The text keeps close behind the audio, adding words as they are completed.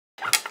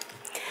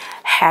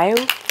Hey,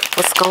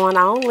 what's going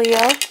on, Leo?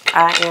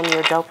 I am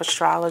your dope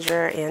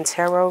astrologer and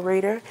tarot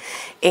reader,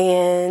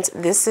 and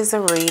this is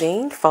a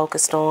reading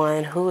focused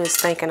on who is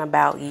thinking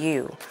about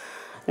you.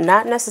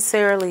 Not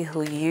necessarily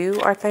who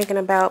you are thinking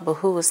about, but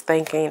who is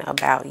thinking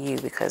about you,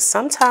 because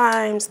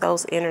sometimes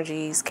those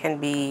energies can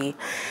be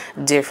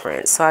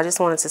different. So I just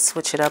wanted to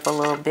switch it up a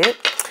little bit.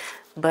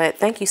 But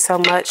thank you so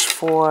much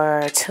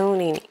for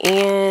tuning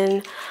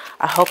in.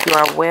 I hope you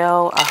are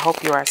well. I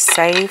hope you are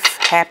safe.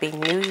 Happy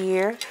New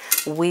Year.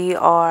 We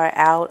are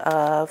out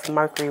of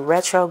Mercury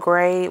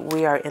retrograde.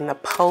 We are in the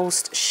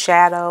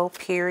post-shadow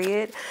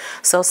period.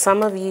 So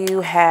some of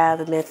you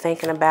have been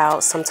thinking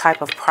about some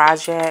type of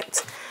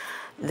project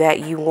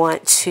that you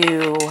want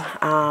to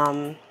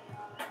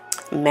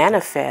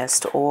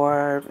manifest,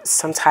 or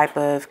some type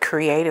of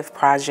creative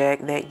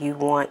project that you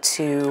want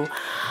to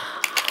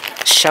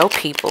show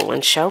people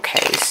and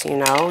showcase. You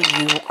know,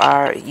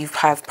 you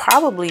have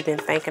probably been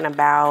thinking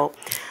about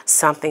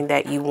something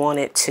that you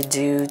wanted to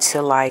do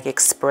to like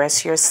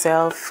express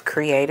yourself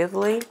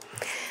creatively.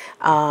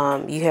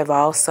 You have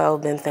also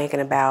been thinking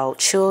about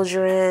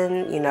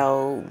children, you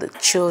know, the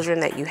children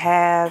that you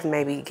have,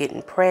 maybe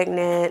getting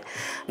pregnant,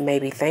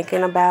 maybe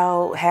thinking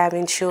about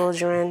having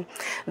children.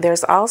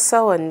 There's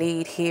also a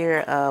need here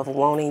of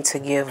wanting to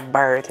give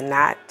birth,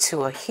 not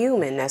to a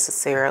human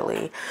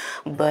necessarily,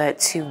 but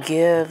to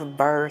give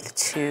birth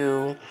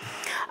to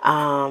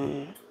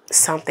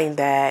something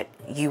that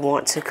you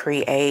want to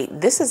create.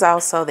 This is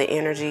also the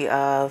energy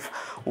of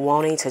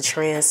wanting to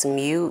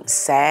transmute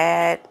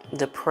sad,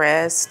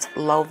 depressed,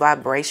 low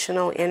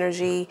vibrational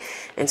energy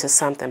into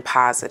something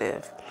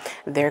positive.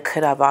 There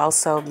could have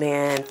also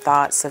been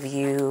thoughts of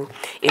you,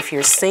 if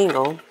you're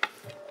single,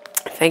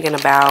 thinking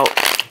about,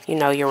 you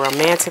know, your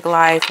romantic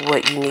life,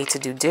 what you need to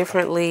do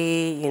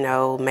differently, you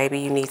know, maybe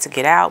you need to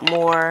get out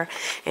more.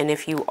 And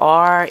if you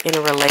are in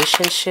a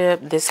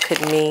relationship, this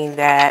could mean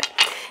that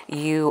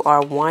you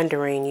are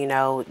wondering, you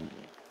know,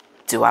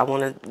 do I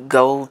want to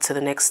go to the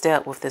next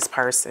step with this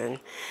person?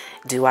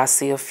 Do I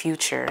see a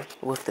future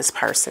with this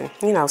person?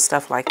 You know,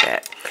 stuff like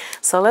that.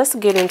 So let's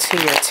get into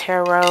your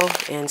tarot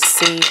and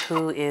see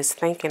who is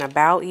thinking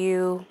about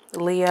you,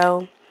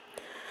 Leo.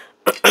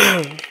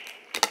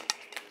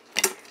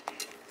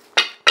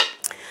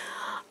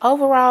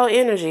 Overall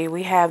energy,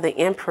 we have the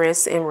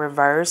Empress in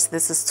reverse.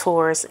 This is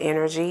Taurus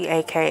energy,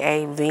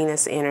 aka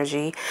Venus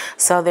energy.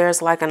 So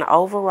there's like an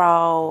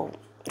overall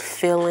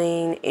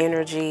feeling,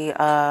 energy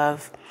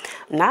of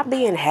not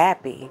being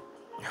happy,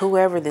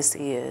 whoever this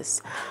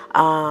is.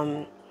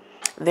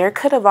 There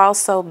could have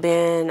also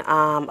been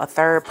a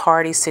third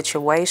party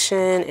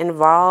situation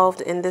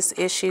involved in this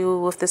issue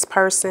with this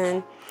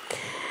person.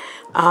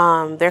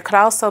 There could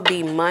also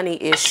be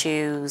money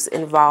issues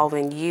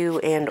involving you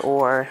and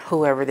or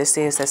whoever this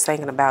is that's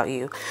thinking about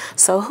you.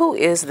 So who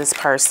is this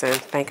person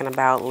thinking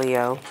about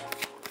Leo?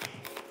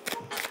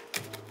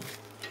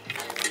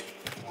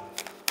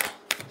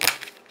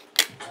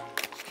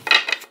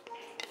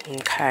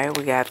 Okay,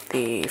 we got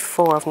the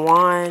Four of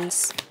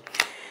Wands,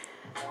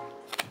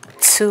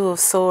 Two of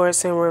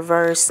Swords in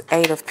reverse,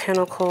 Eight of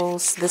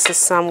Pentacles. This is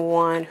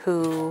someone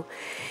who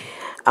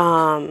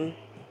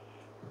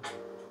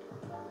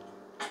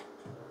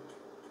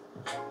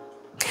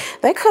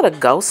they could have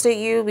ghosted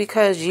you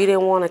because you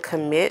didn't want to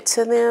commit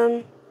to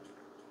them,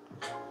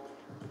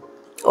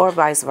 or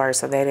vice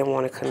versa, they didn't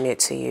want to commit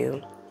to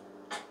you.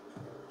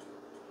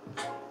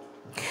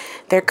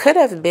 There could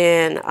have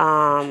been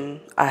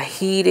a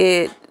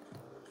heated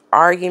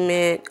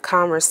argument,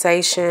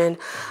 conversation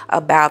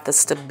about the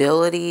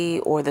stability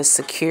or the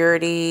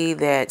security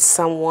that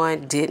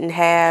someone didn't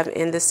have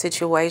in the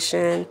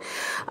situation.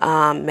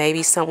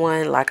 Maybe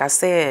someone, like I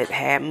said,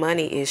 had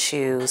money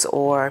issues,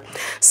 or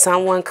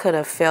someone could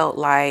have felt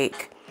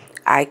like,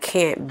 I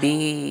can't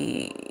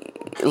be,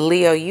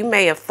 Leo, you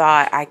may have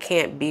thought, I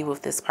can't be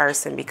with this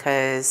person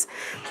because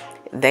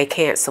they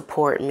can't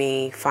support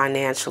me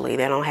financially.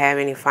 They don't have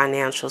any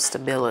financial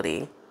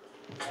stability.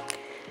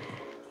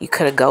 You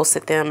could have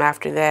ghosted them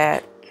after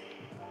that.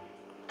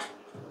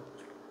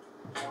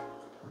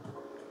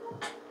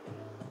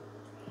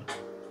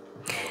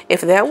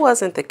 If that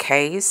wasn't the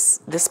case,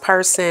 this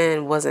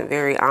person wasn't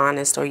very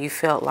honest, or you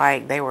felt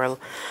like they were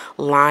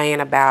lying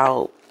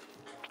about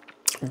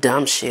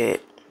dumb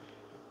shit,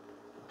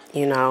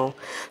 you know,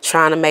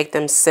 trying to make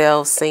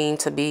themselves seem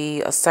to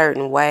be a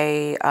certain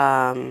way.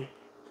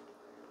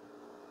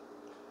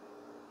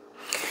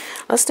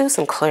 Let's do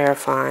some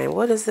clarifying.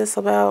 What is this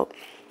about?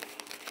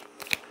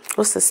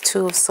 What's this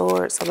Two of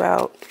Swords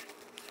about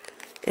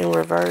in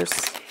reverse?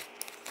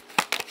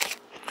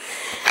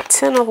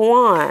 Ten of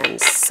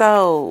Wands.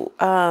 So,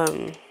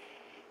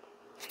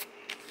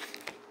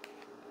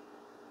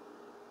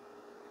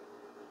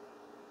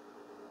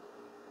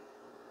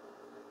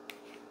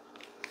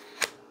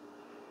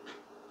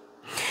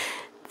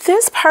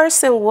 this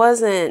person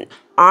wasn't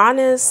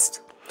honest,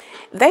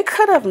 They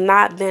could have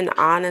not been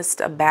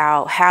honest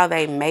about how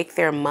they make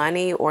their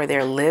money or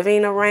their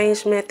living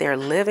arrangement, their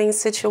living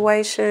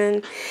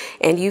situation,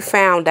 and you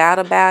found out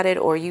about it,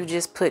 or you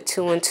just put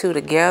two and two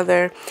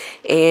together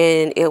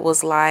and it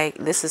was like,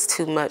 this is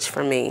too much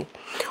for me.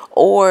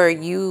 Or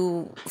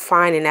you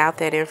finding out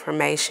that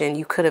information,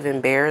 you could have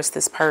embarrassed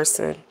this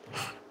person.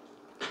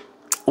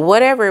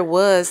 Whatever it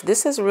was,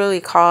 this has really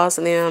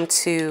caused them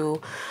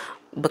to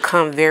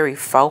become very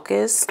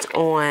focused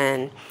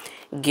on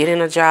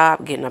getting a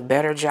job, getting a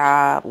better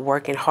job,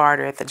 working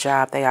harder at the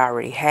job they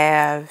already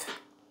have,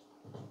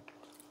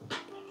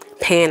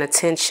 paying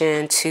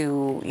attention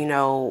to, you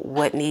know,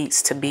 what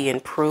needs to be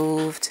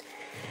improved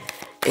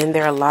in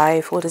their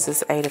life. What is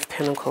this Eight of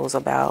Pentacles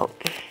about?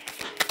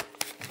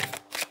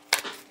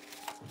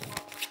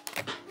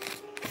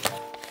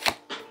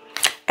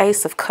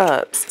 Ace of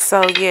Cups.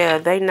 So yeah,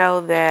 they know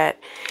that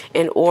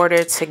in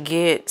order to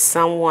get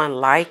someone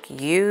like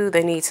you,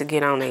 they need to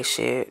get on their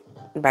shit,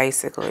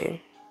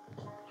 basically.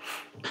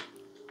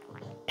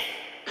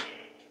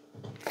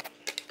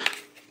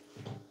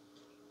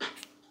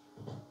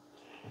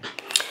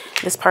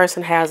 This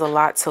person has a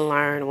lot to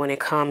learn when it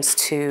comes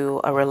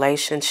to a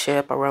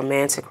relationship, a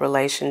romantic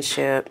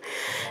relationship.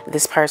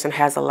 This person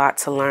has a lot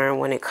to learn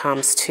when it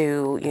comes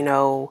to, you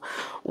know,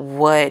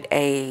 what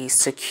a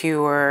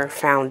secure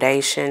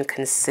foundation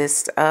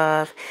consists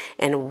of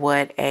and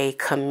what a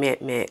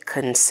commitment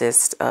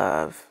consists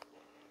of.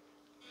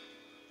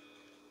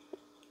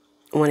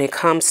 When it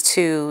comes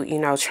to, you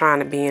know, trying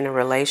to be in a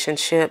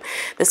relationship,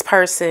 this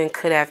person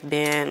could have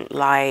been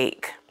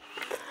like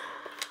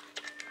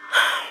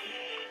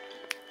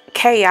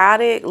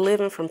chaotic,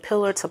 living from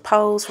pillar to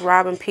post,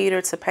 robbing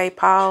Peter to pay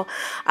Paul.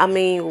 I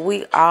mean,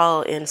 we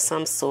all in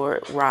some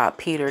sort rob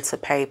Peter to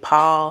pay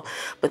Paul,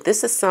 but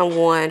this is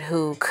someone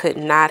who could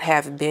not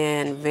have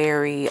been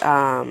very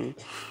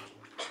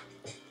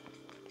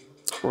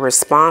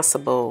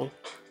responsible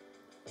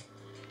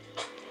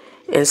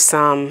in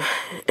some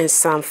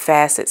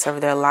facets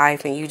of their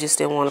life, and you just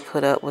didn't want to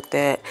put up with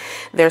that.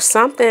 There's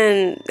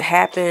something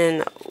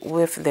happened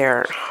with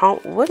their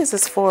home. What is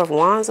this Four of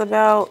Wands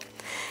about?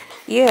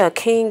 Yeah,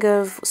 King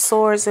of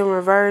Swords in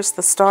reverse,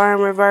 the Star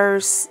in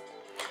reverse,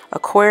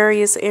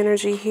 Aquarius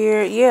energy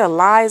here. Yeah,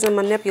 lies and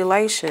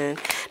manipulation.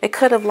 They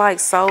could have like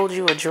sold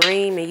you a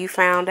dream and you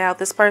found out.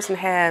 This person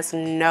has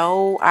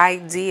no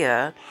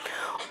idea,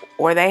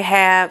 or they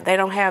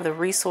don't have the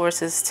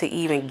resources to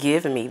even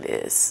give me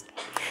this.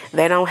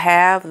 They don't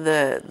have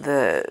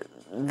the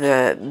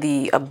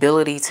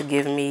ability to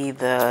give me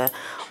the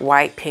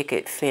white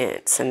picket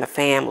fence and the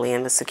family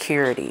and the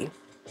security.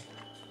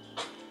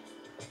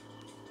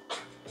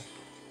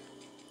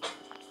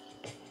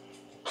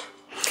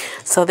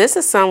 So this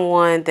is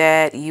someone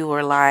that you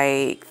were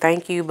like,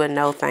 thank you, but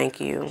no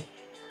thank you.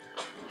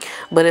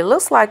 But it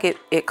looks like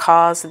it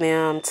caused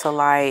them to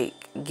like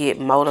get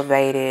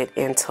motivated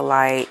and to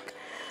like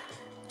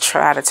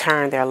try to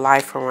turn their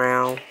life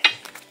around.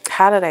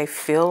 How do they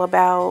feel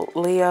about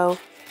Leo?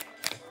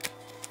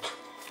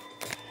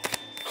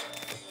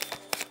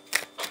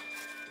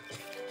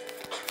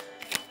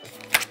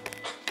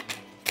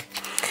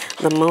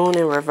 The Moon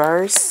in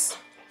reverse.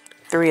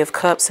 Three of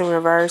Cups in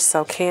reverse,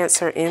 so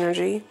Cancer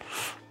energy.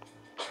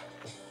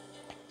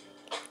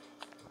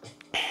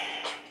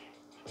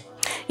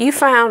 You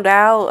found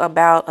out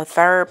about a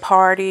third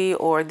party,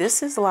 or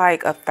this is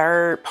like a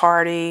third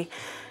party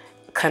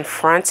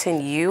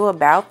confronting you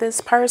about this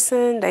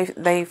person.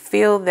 They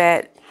feel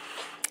that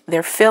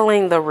they're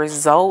feeling the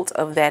result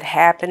of that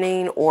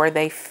happening, or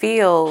they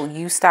feel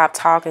you stopped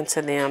talking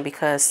to them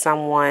because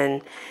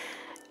someone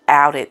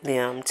outed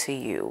them to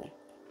you.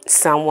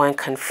 Someone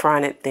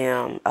confronted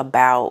you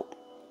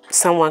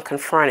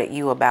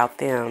about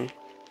them.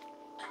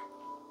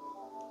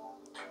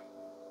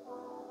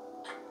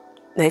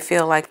 They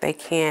feel like they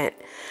can't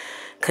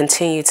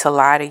continue to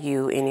lie to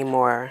you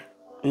anymore,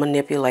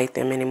 manipulate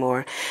them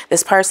anymore.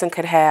 This person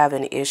could have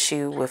an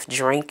issue with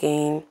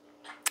drinking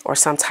or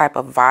some type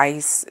of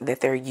vice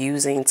that they're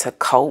using to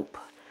cope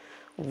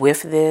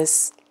with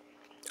this,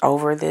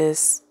 over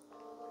this.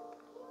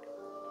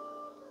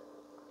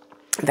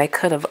 They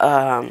could have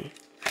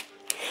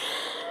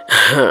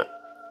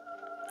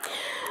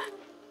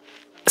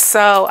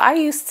so I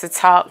used to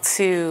talk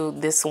to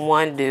this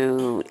one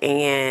dude,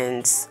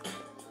 and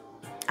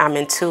I'm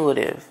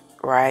intuitive,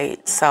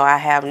 right? So I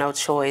have no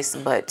choice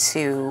but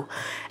to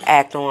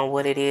act on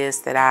what it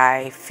is that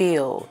I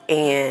feel.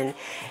 And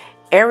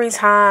every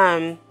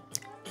time,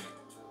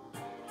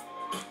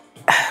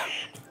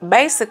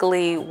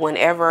 basically,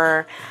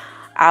 whenever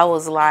I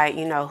was like,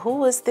 you know,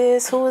 who is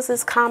this? Who is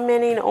this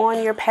commenting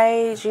on your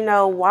page? You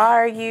know, why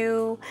are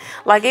you...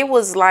 Like, it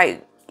was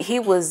like he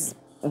was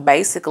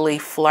basically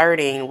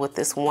flirting with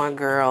this one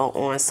girl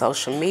on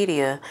social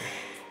media.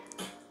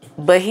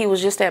 But he was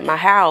just at my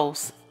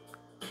house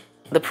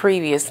the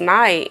previous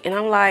night. And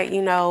I'm like,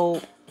 you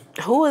know,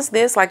 who is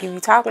this? Like, if you're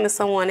talking to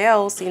someone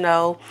else, you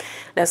know,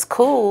 that's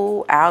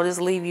cool. I'll just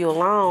leave you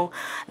alone.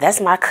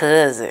 That's my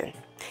cousin.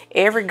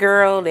 Every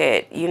girl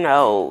that, you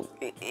know,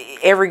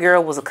 every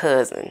girl was a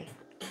cousin.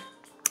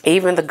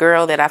 Even the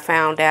girl that I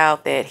found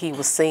out that he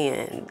was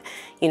seeing,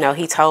 you know,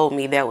 he told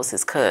me that was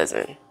his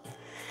cousin.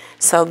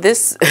 So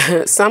this,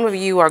 some of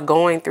you are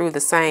going through the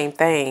same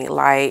thing.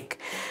 Like,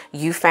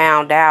 you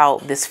found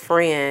out this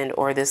friend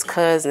or this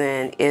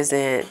cousin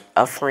isn't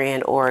a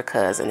friend or a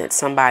cousin. It's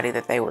somebody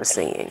that they were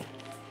seeing.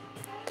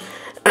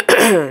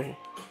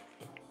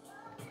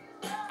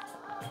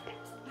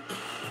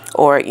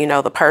 Or, you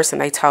know, the person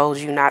they told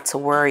you not to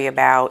worry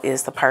about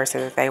is the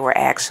person that they were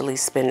actually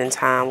spending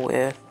time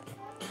with.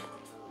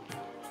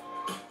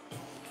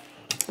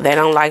 They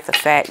don't like the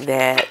fact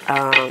that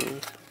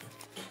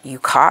you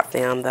caught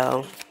them,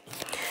 though.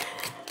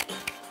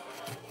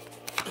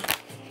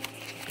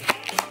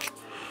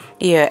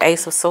 Yeah,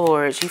 Ace of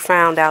Swords. You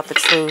found out the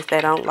truth.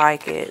 They don't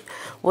like it.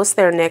 What's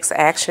their next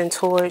action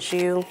towards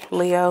you,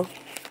 Leo?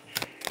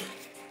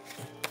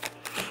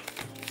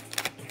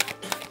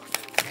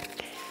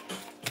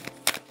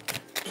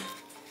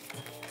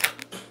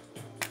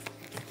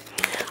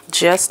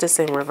 Justice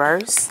in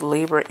reverse,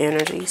 Libra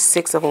energy,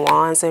 Six of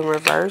Wands in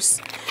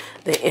reverse,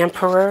 the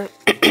Emperor.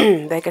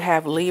 They could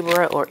have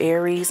Libra or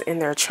Aries in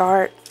their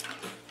chart.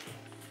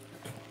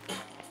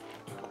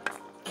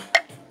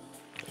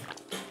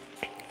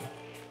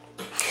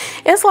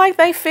 It's like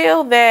they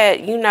feel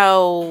that, you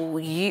know,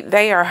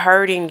 they are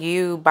hurting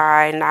you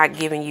by not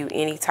giving you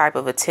any type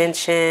of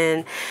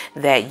attention,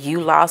 that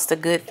you lost a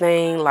good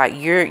thing. Like,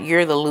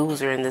 you're the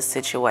loser in this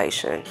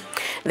situation.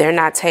 They're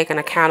not taking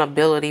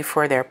accountability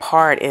for their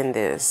part in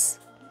this.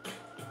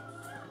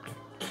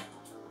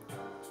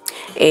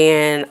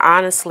 And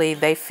honestly,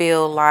 they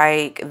feel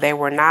like they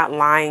were not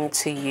lying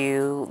to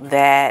you,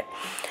 that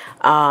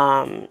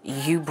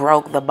you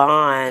broke the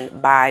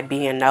bond by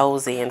being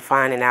nosy and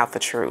finding out the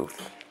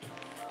truth.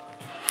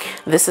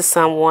 This is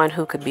someone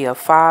who could be a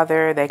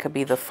father. They could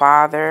be the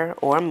father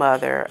or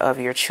mother of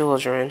your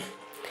children.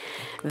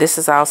 This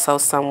is also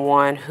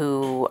someone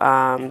who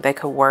they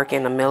could work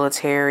in the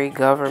military,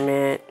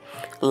 government,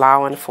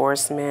 law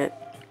enforcement.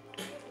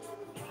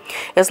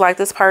 It's like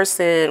this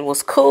person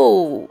was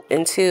cool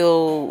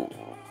until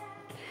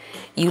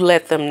you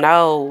let them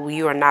know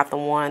you are not the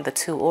one, the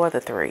two, or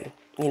the three.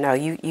 You know,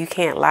 you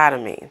can't lie to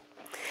me.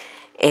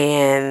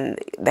 And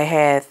they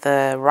had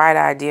the right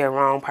idea,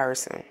 wrong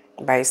person,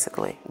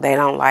 basically. They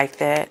don't like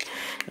that.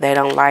 They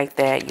don't like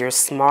that you're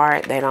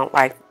smart. They don't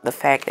like the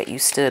fact that you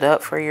stood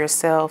up for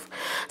yourself.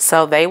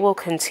 So they will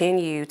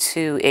continue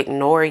to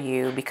ignore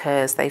you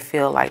because they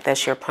feel like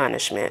that's your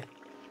punishment.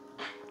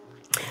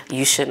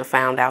 You shouldn't have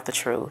found out the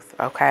truth,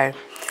 okay?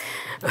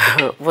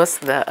 What's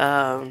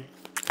the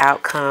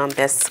outcome,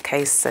 best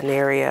case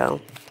scenario?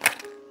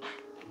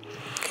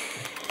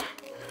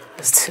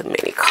 There's too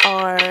many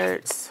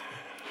cards.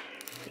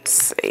 Let's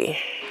see.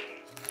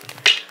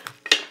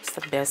 What's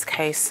the best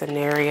case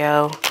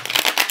scenario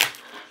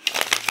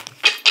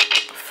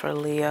for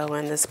Leo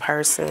and this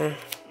person?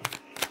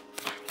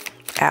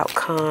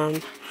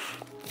 Outcome.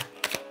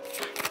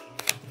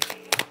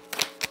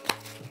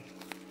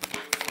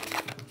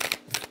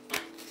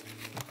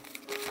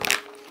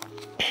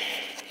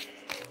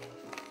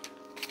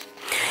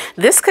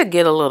 This could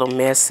get a little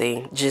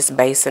messy just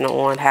basing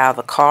on how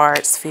the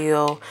cards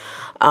feel.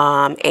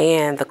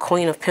 And the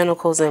Queen of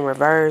Pentacles in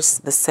reverse,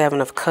 the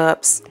Seven of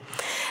Cups.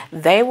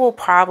 They will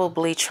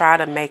probably try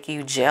to make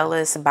you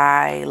jealous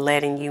by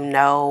letting you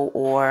know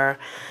or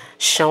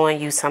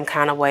showing you some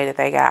kind of way that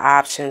they got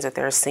options, that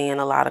they're seeing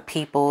a lot of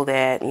people,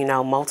 that, you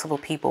know, multiple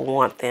people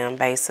want them,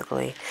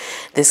 basically.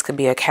 This could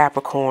be a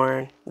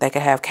Capricorn. They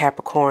could have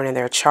Capricorn in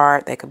their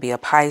chart. They could be a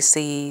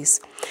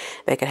Pisces.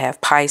 They could have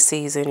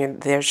Pisces in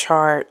their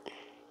chart.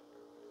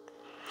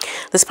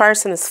 This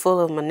person is full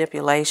of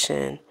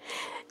manipulation,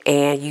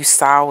 and you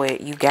saw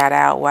it. You got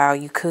out while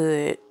you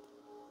could.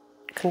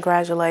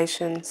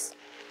 Congratulations.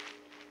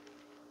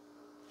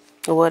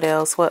 What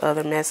else? What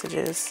other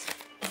messages?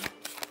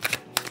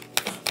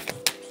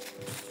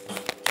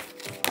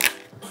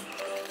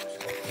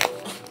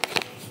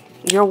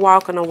 You're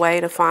walking away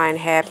to find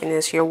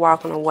happiness. You're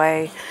walking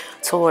away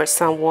towards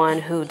someone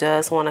who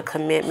does want a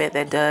commitment,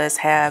 that does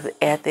have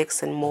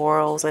ethics and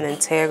morals and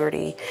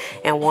integrity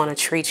and want to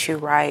treat you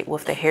right,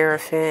 with the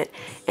Hierophant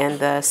and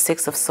the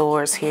Six of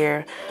Swords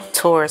here,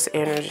 Taurus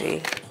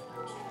energy.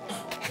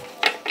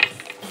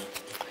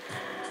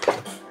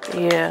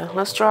 Yeah,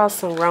 let's draw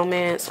some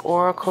romance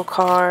oracle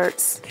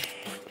cards.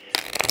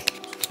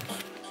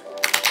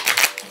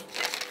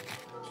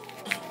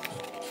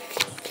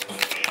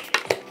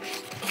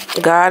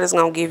 God is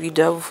going to give you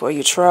double for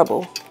your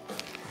trouble.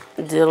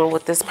 Dealing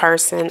with this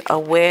person, a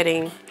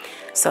wedding.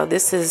 So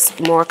this is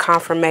more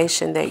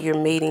confirmation that you're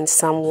meeting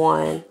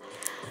someone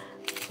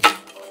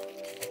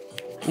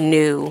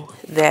new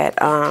that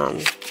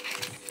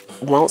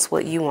wants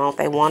what you want.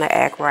 They want to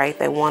act right.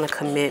 They want a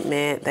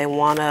commitment. They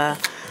want to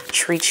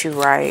treat you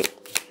right.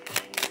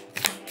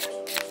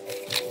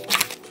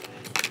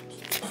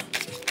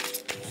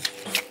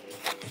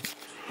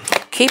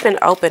 Keep an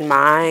open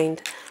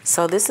mind.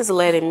 So this is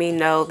letting me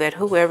know that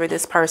whoever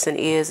this person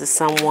is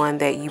someone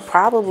that you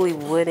probably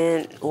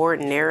wouldn't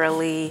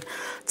ordinarily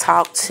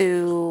talk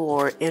to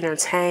or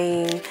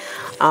entertain.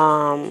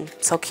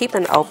 So keep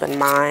an open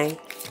mind.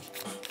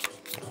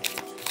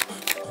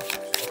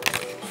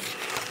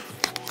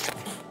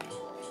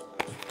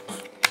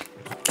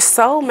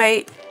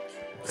 Soulmate,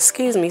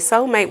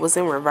 soulmate was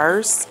in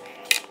reverse.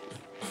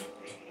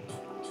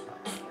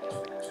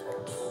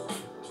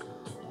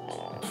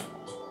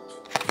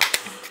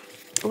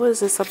 What is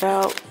this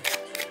about?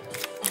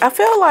 I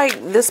feel like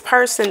this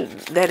person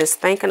that is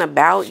thinking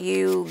about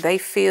you, they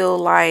feel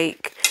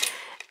like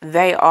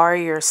they are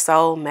your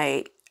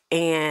soulmate.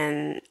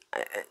 And,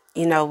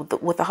 you know,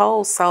 with the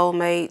whole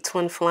soulmate,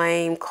 twin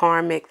flame,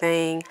 karmic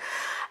thing,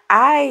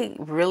 I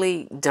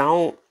really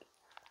don't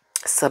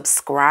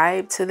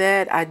subscribe to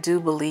that. I do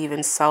believe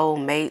in soul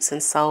mates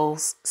and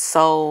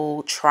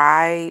soul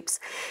tribes,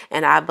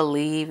 and I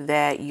believe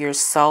that your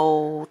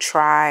soul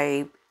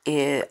tribe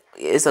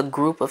is a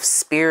group of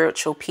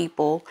spiritual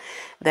people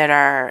that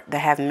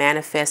have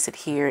manifested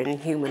here in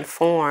human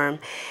form,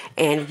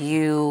 and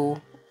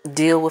you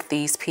deal with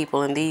these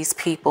people, and these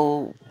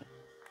people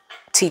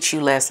teach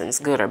you lessons,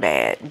 good or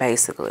bad,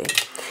 basically.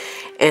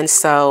 And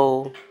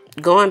so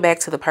going back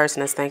to the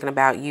person that's thinking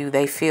about you,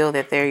 they feel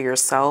that they're your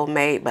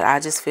soulmate, but I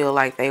just feel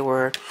like they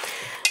were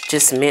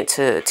just meant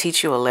to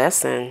teach you a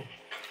lesson.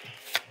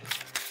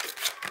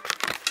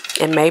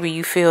 And maybe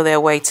you feel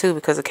that way too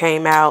because it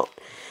came out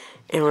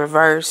in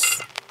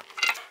reverse.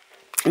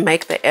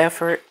 Make the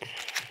effort.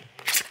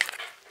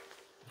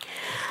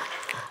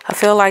 I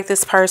feel like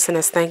this person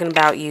is thinking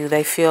about you.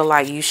 They feel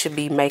like you should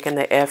be making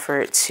the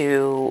effort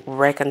to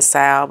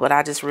reconcile, but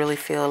I just really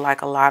feel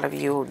like a lot of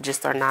you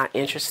just are not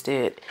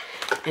interested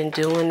in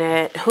doing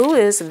that. Who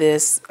is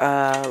this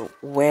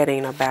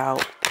wedding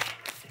about?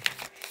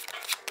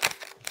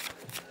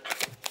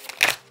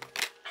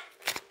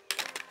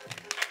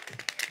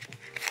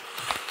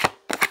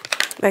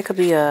 They could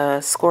be a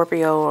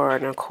Scorpio or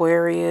an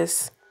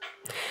Aquarius.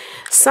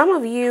 Some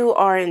of you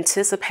are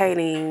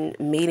anticipating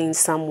meeting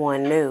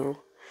someone new.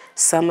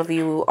 Some of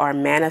you are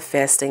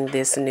manifesting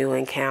this new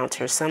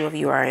encounter. Some of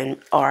you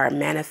are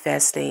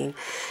manifesting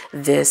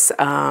this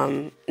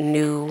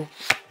new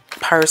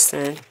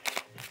person.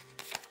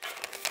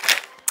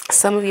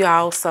 Some of you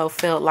also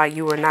felt like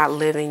you were not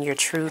living your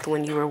truth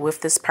when you were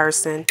with this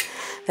person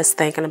that's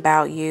thinking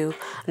about you.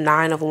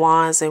 9 of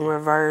Wands in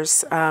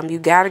reverse. You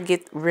got to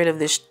get rid of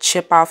this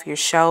chip off your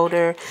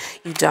shoulder.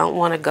 You don't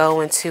want to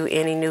go into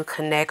any new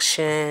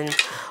connection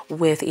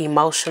with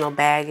emotional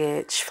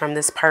baggage from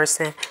this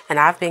person. And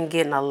I've been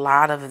getting a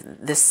lot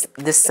of this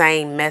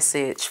same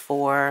message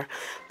for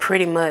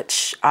pretty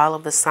much all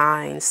of the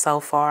signs so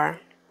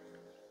far.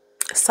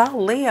 So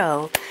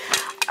Leo,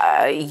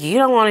 you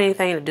don't want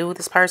anything to do with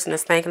this person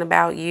that's thinking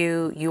about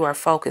you. You are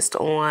focused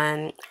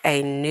on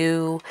a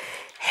new,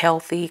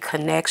 healthy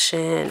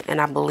connection, and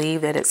I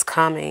believe that it's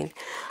coming.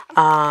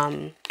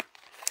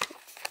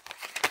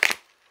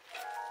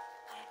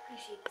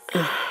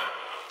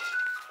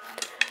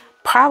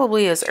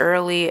 Probably as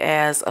early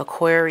as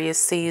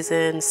Aquarius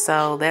season,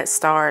 so that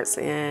starts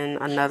in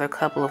another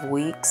couple of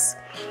weeks.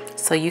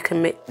 So you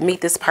can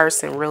meet this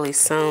person really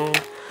soon.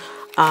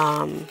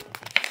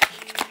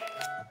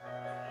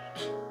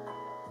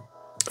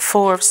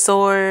 Four of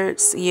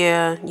Swords,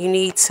 yeah, you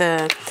need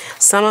to,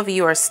 some of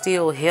you are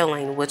still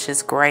healing, which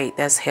is great.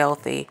 That's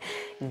healthy.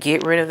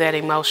 Get rid of that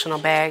emotional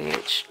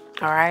baggage,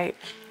 all right?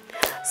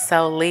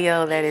 So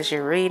Leo, that is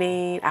your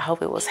reading. I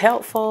hope it was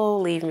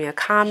helpful. Leave me a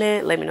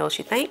comment. Let me know what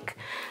you think.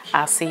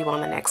 I'll see you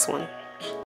on the next one.